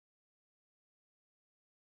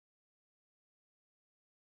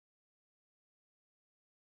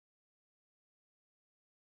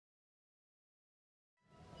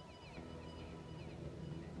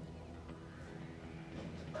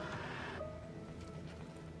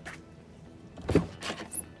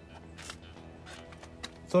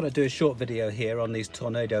Thought I'd do a short video here on these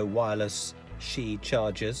Tornado wireless Qi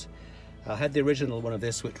chargers. I had the original one of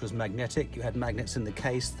this, which was magnetic. You had magnets in the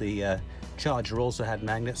case. The charger also had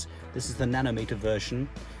magnets. This is the nanometer version,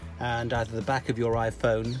 and either the back of your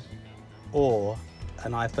iPhone or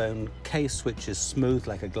an iPhone case, which is smooth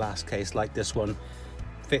like a glass case like this one,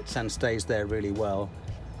 fits and stays there really well.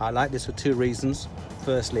 I like this for two reasons.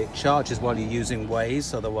 Firstly, it charges while you're using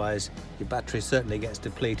Waze, otherwise your battery certainly gets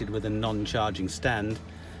depleted with a non-charging stand.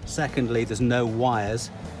 Secondly, there's no wires,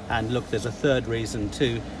 and look, there's a third reason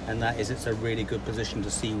too, and that is it's a really good position to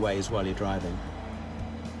see Waze while you're driving.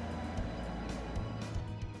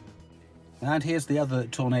 And here's the other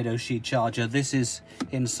Tornado Qi charger. This is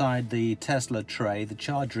inside the Tesla tray. The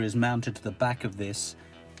charger is mounted to the back of this,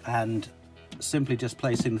 and simply just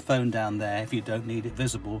placing the phone down there, if you don't need it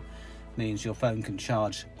visible, means your phone can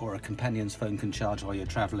charge, or a companion's phone can charge while you're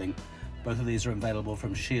traveling. Both of these are available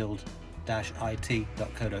from shield-it.co.uk.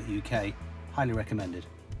 Highly recommended.